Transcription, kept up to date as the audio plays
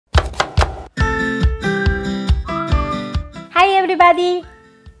everybody!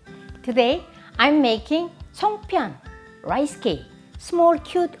 Today I'm making Songpyeon rice cake. Small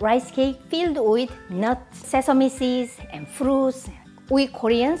cute rice cake filled with nuts, sesame seeds and fruits. We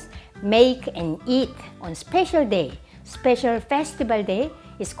Koreans make and eat on special day. Special festival day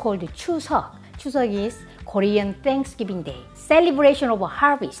is called Chuseok. Chuseok is Korean Thanksgiving Day. Celebration of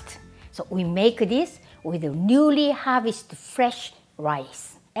harvest. So we make this with newly harvested fresh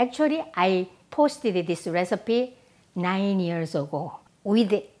rice. Actually, I posted this recipe 9 years ago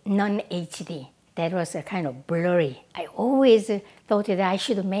with non-HD. That was a kind of blurry. I always thought that I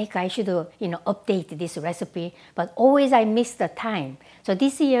should update this recipe, but always I miss the time. So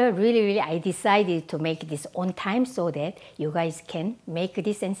this year, really, I decided to make this on time so that you guys can make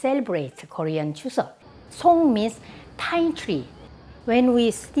this and celebrate Korean Chuseok. Song means pine tree. When we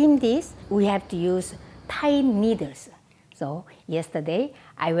steam this, we have to use pine needles. So yesterday,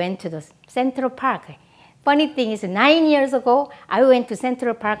 I went to the Central Park. Funny thing is, 9 years ago, I went to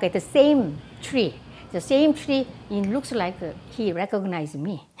Central Park at the same tree. The same tree, it looks like he recognized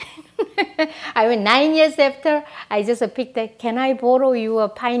me. I went 9 years after, I just picked that, can I borrow your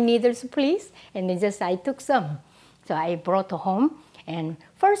pine needles, please? And I took some. So I brought home. And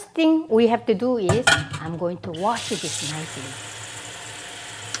first thing we have to do is, I'm going to wash this nicely.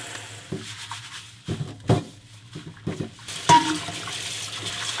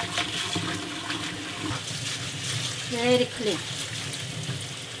 Very clean.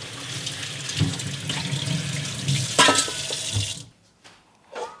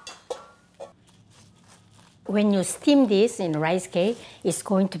 When you steam this in rice cake, it's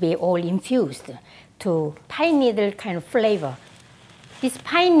going to be all infused to pine needle kind of flavor. These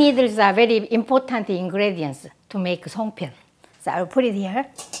pine needles are very important ingredients to make Songpyeon. So I'll put it here.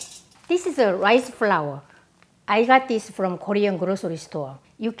 This is a rice flour. I got this from Korean grocery store.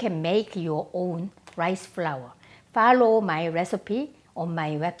 You can make your own rice flour. Follow my recipe on my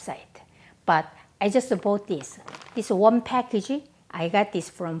website. But I just bought this. This one package, I got this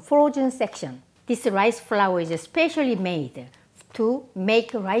from frozen section. This rice flour is specially made to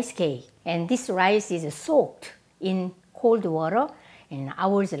make rice cake. And this rice is soaked in cold water. And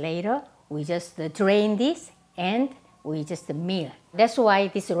hours later, we just drain this and we just mill. That's why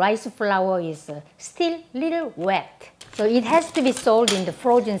this rice flour is still a little wet. So it has to be sold in the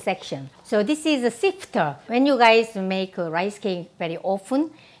frozen section. So this is a sifter. When you guys make a rice cake very often,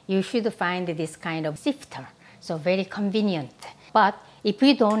 you should find this kind of sifter. So very convenient. But if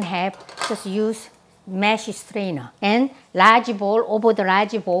you don't have, just use mesh strainer. And large bowl, over the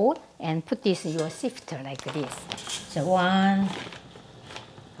large bowl, and put this in your sifter like this. So 1,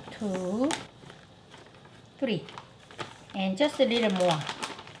 2, 3. And just a little more,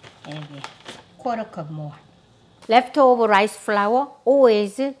 maybe quarter cup more. Leftover rice flour,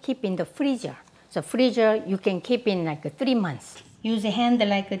 always keep in the freezer. So freezer, you can keep in like 3 months. Use a hand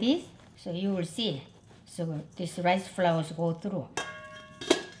like this, so you will see. So this rice flours go through.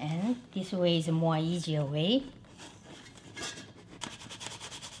 And this way is a more easier way.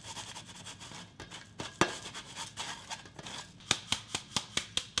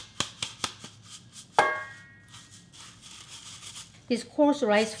 This coarse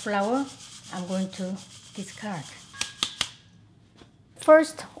rice flour, I'm going to discard.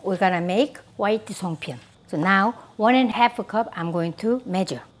 First, we're gonna make white Songpyeon. So now, 1½ cup, I'm going to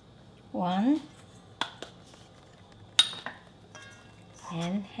measure. 1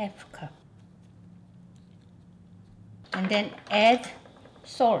 1/2 cup. And then add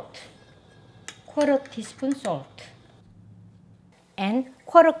salt, 1/4 teaspoon salt. And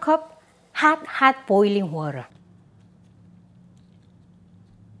 1/4 cup hot boiling water.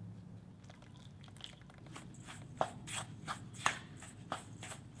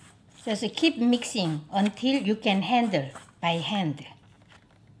 Just keep mixing until you can handle by hand.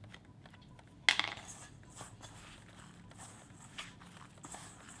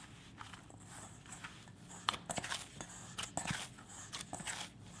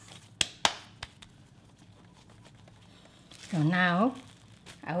 So now,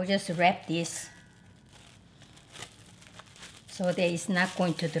 I will just wrap this so that it's not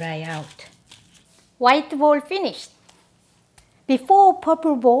going to dry out. White bowl finished. Before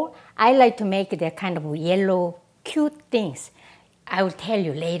purple bowl, I like to make that kind of yellow, cute things. I will tell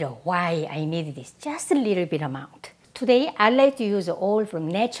you later why I need this, just a little bit amount. Today, I like to use all from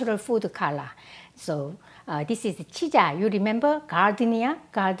natural food color. So this is chicha. You remember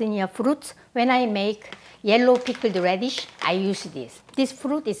gardenia fruits? When I make yellow pickled radish, I use this. This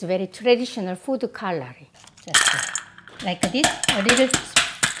fruit is very traditional food color. Just like this, a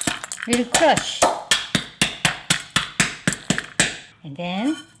little crush. And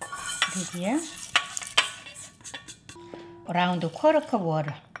then put it here. around a quarter cup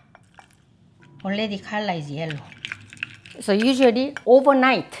water. Already color is yellow. So usually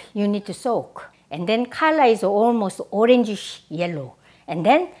overnight you need to soak. And then color is almost orangish yellow. And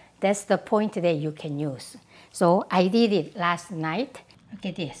then that's the point that you can use. So I did it last night. Look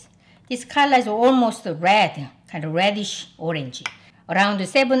at this. This color is almost red, kind of reddish orange. Around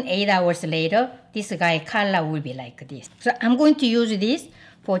 7-8 hours later, this guy color will be like this. So I'm going to use this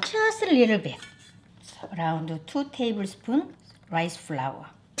for just a little bit. So around 2 tablespoons rice flour.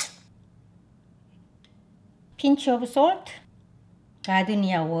 Pinch of salt.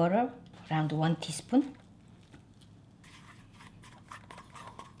 Gardenia water, around 1 teaspoon.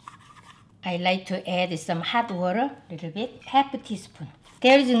 I like to add some hot water, a little bit, half a teaspoon.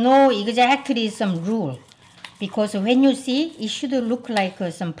 There is no exactly some rule, because when you see, it should look like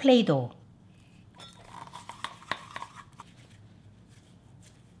some Play-Doh.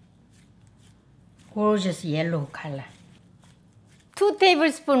 Gorgeous yellow color. 2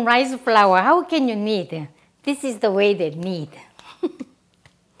 tablespoons rice flour, how can you knead? This is the way they knead.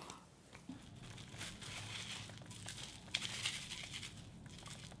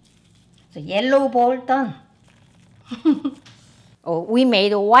 So yellow bowl done. Oh, we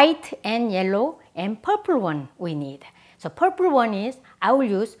made white and yellow and purple one we need. So purple one is, I will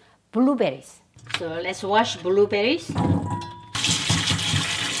use blueberries. So let's wash blueberries.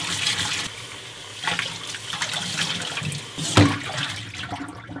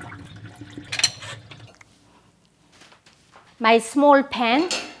 My small pan,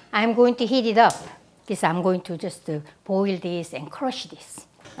 I'm going to heat it up. This I'm going to just boil this and crush this.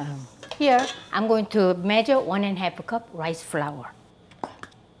 Here, I'm going to measure 1.5 cup rice flour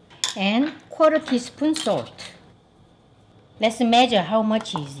and quarter teaspoon salt. Let's measure how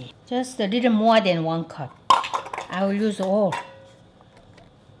much is it. Just a little more than 1 cup. I will use all.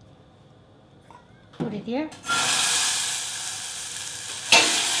 Put it here.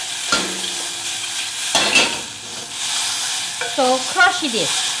 So crush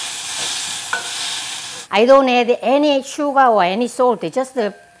this. I don't add any sugar or any salt, just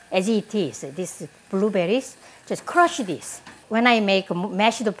as it is. This blueberries, just crush this. When I make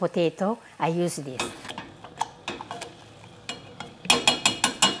mashed potato, I use this.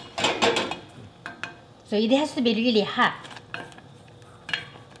 So it has to be really hot.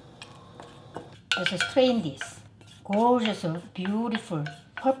 Let's strain this. Gorgeous, beautiful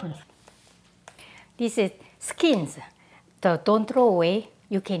purple. This is skins. So don't throw away,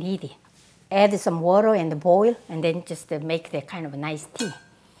 you can eat it. Add some water and boil, and then just make the kind of nice tea.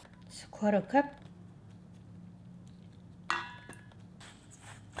 So quarter cup.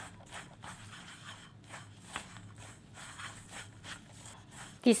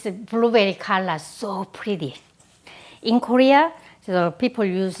 This blueberry color is so pretty. In Korea, so people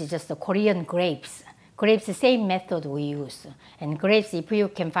use just the Korean grapes. Grapes, the same method we use. And grapes, if you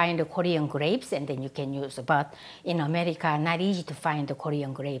can find the Korean grapes, and then you can use. But in America, not easy to find the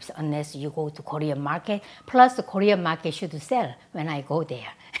Korean grapes unless you go to Korean market. Plus, the Korean market should sell when I go there.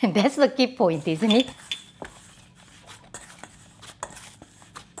 And that's the key point, isn't it?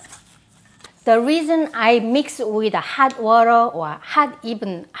 The reason I mix with hot water or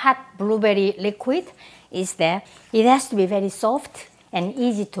even hot blueberry liquid is that it has to be very soft and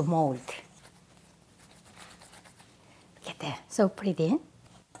easy to mold. Look at that, so pretty.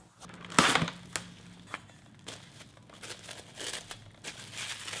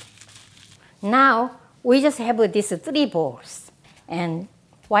 Now we just have these 3 bowls, and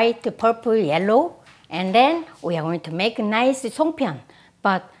white, purple, yellow, and then we are going to make a nice Songpyeon.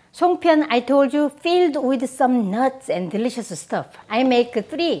 But Songpyeon, I told you, filled with some nuts and delicious stuff. I make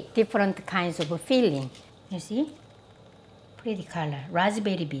 3 different kinds of filling. You see? Pretty color,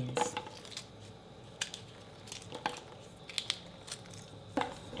 raspberry beans.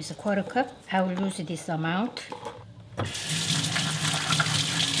 It's a quarter cup. I will use this amount.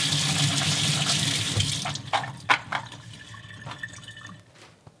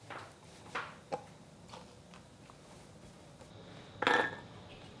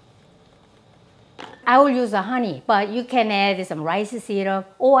 I will use honey, but you can add some rice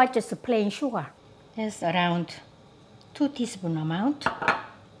syrup or just plain sugar. That's around 2 teaspoon amount.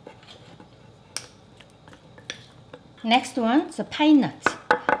 Next one is pine nuts.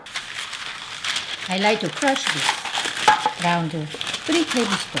 I like to crush this, around 3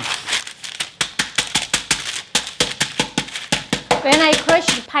 tablespoons. When I crush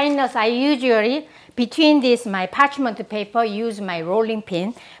the pine nuts, I usually, between this, my parchment paper, use my rolling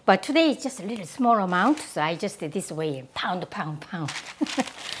pin. But today it's just a little small amount, so I just did this way, pound, pound, pound.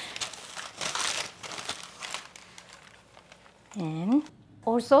 And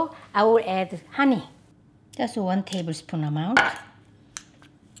also, I will add honey. Just 1 tablespoon amount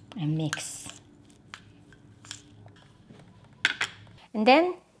and mix. And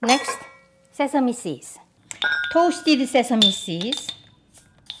then next, sesame seeds. Toasted sesame seeds,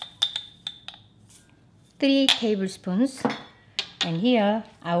 3 tablespoons. And here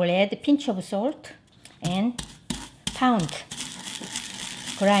I will add a pinch of salt and pound,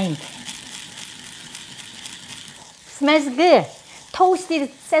 grind. Smells good.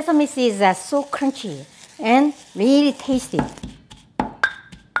 Toasted sesame seeds are so crunchy and really tasty.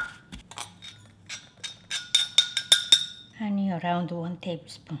 Honey around 1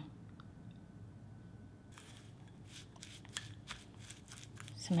 tablespoon.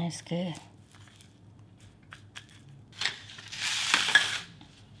 Smells good.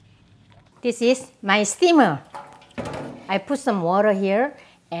 This is my steamer. I put some water here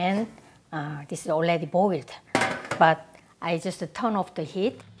and this is already boiled. But I just turn off the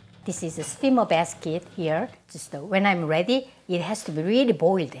heat. This is a steamer basket here. Just when I'm ready, it has to be really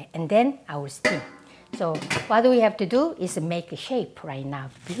boiled and then I will steam. So what we have to do is make a shape right now.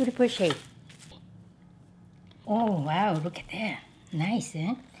 Beautiful shape. Oh wow, look at that. Nice,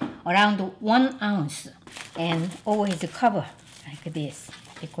 eh? Around 1 ounce. And always cover like this,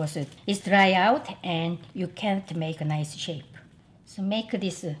 because it's dry out and you can't make a nice shape. So make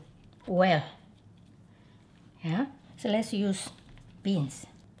this well. Yeah? So let's use beans.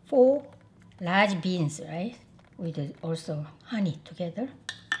 4 large beans, right? With also honey together.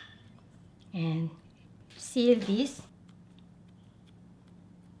 And seal this.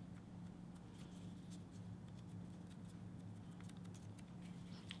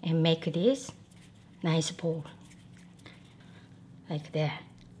 And make this nice bowl. Like that.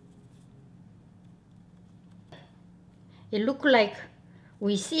 It looks like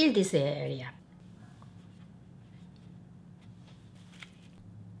we seal this area.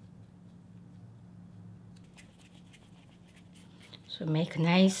 So make a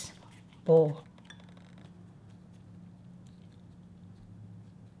nice bowl.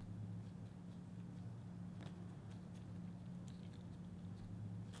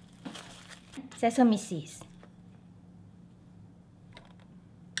 Sesame seeds.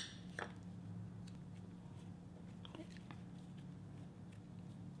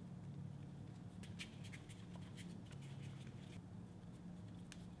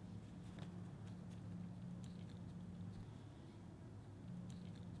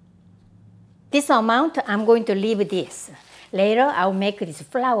 This amount, I'm going to leave this. Later, I'll make this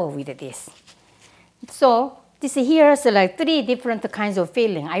flour with this. So this here is like 3 different kinds of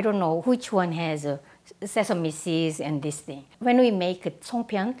filling. I don't know which one has sesame seeds and this thing. When we make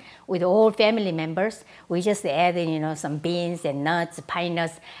Songpyeon with all family members, we just add some beans and nuts, pine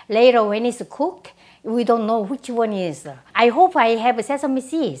nuts. Later, when it's cooked, we don't know which one is. I hope I have sesame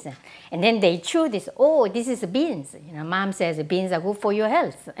seeds. And then they chew this, oh, this is beans. Mom says beans are good for your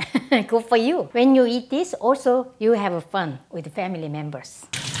health. Good for you. When you eat this, also you have fun with family members.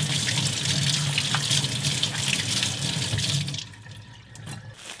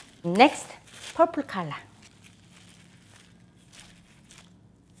 Next, purple color.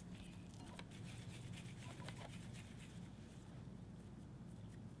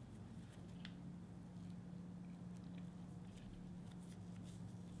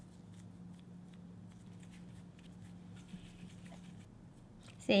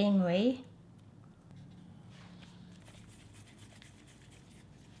 Same way.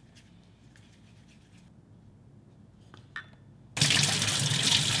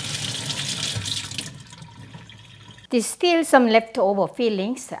 There's still some leftover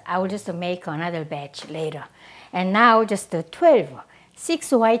fillings. I will just make another batch later. And now just 12.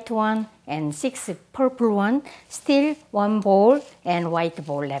 6 white one and 6 purple one. Still 1 bowl and white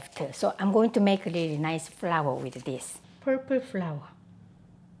bowl left. So I'm going to make a really nice flour with this. Purple flour.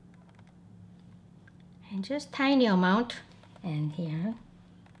 And just tiny amount. And here,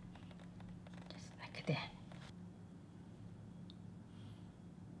 just like that.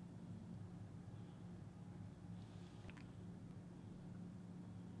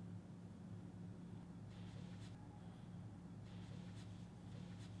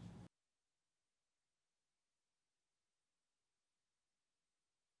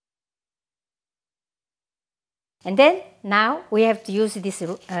 And then now we have to use this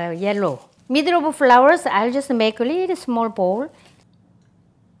yellow. Middle of flowers, I'll just make a little small bowl.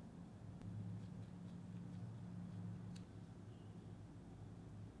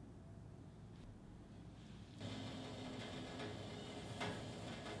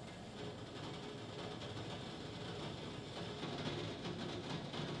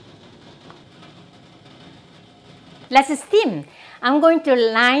 Let's steam. I'm going to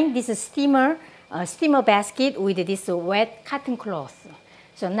line this steamer steamer basket with this wet cotton cloth.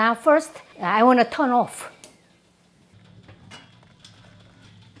 So now first, I want to turn off.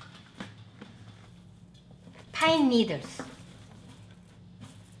 Pine needles.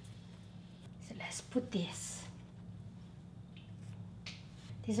 So let's put this.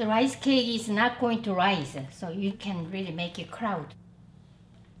 This rice cake is not going to rise, so you can really make a cloud.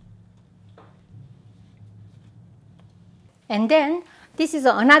 And then this is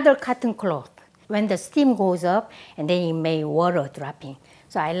another cotton cloth. When the steam goes up, and then it may water dropping.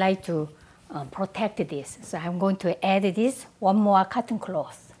 So I like to protect this. So I'm going to add this one more cotton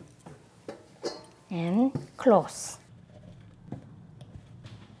cloth. And close.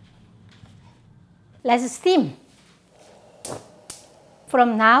 Let's steam.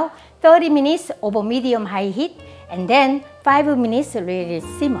 From now, 30 minutes over medium-high heat, and then 5 minutes really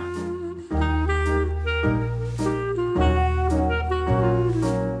simmer.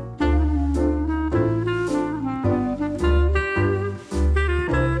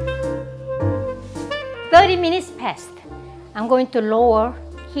 Minutes passed. I'm going to lower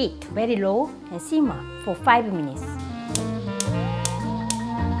heat very low and simmer for 5 minutes.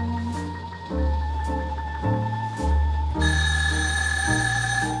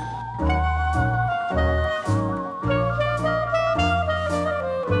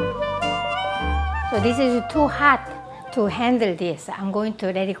 So this is too hot to handle this. I'm going to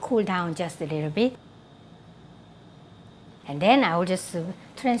let it cool down just a little bit. And then I will just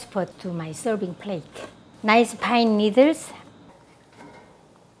transfer to my serving plate. Nice pine needles.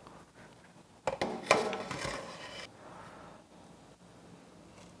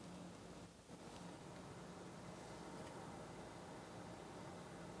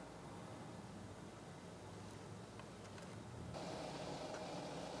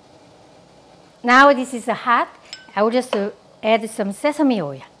 Now this is hot. I will just add some sesame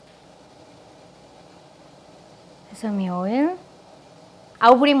oil. Sesame oil.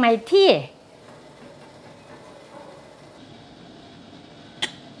 I'll bring my tea.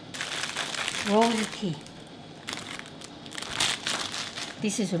 Rose tea.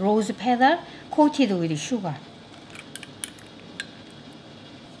 This is rose petal coated with sugar.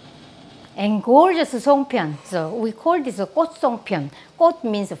 And gorgeous Songpyeon. So we call this 꽃 Songpyeon. 꽃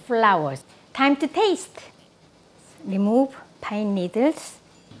means flowers. Time to taste. Remove pine needles,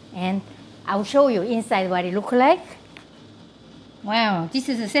 and I'll show you inside what it looks like. Wow, this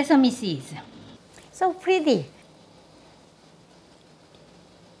is sesame seeds. So pretty.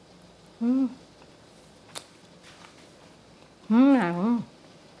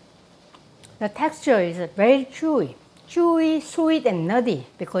 The texture is very chewy. Chewy, sweet, and nutty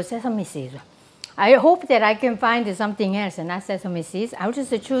because sesame seeds. I hope that I can find something else, not sesame seeds. I'll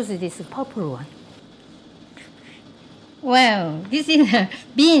just choose this purple one. Wow, this is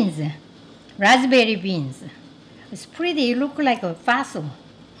beans, raspberry beans. It's pretty, it looks like a fossil.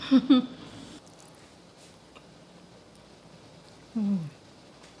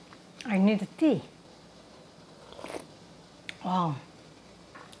 I need a tea. Wow,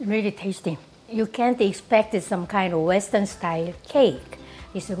 really tasty. You can't expect some kind of Western style cake.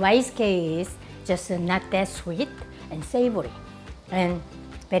 This rice cake is just not that sweet and savory and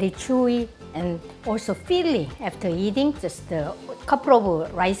very chewy and also filling. After eating just a couple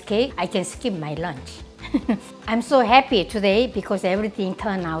of rice cake, I can skip my lunch. I'm so happy today because everything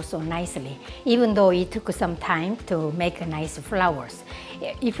turned out so nicely, even though it took some time to make nice flowers.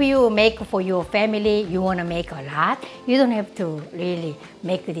 If you make for your family, you want to make a lot, you don't have to really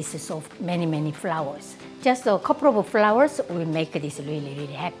make this so many flowers. Just a couple of flowers will make this really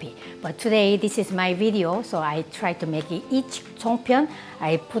happy. But today, this is my video, so I try to make each Songpyeon.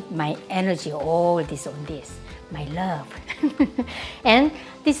 I put my energy, all this on this, my love. And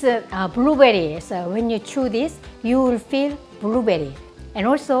this blueberry, so when you chew this, you will feel blueberry. And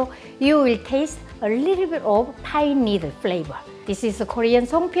also, you will taste a little bit of pine needle flavor. This is a Korean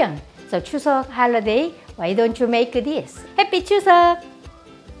Songpyeon. So Chuseok holiday, why don't you make this? Happy Chuseok!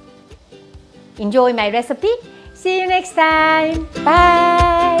 Enjoy my recipe. See you next time. Bye!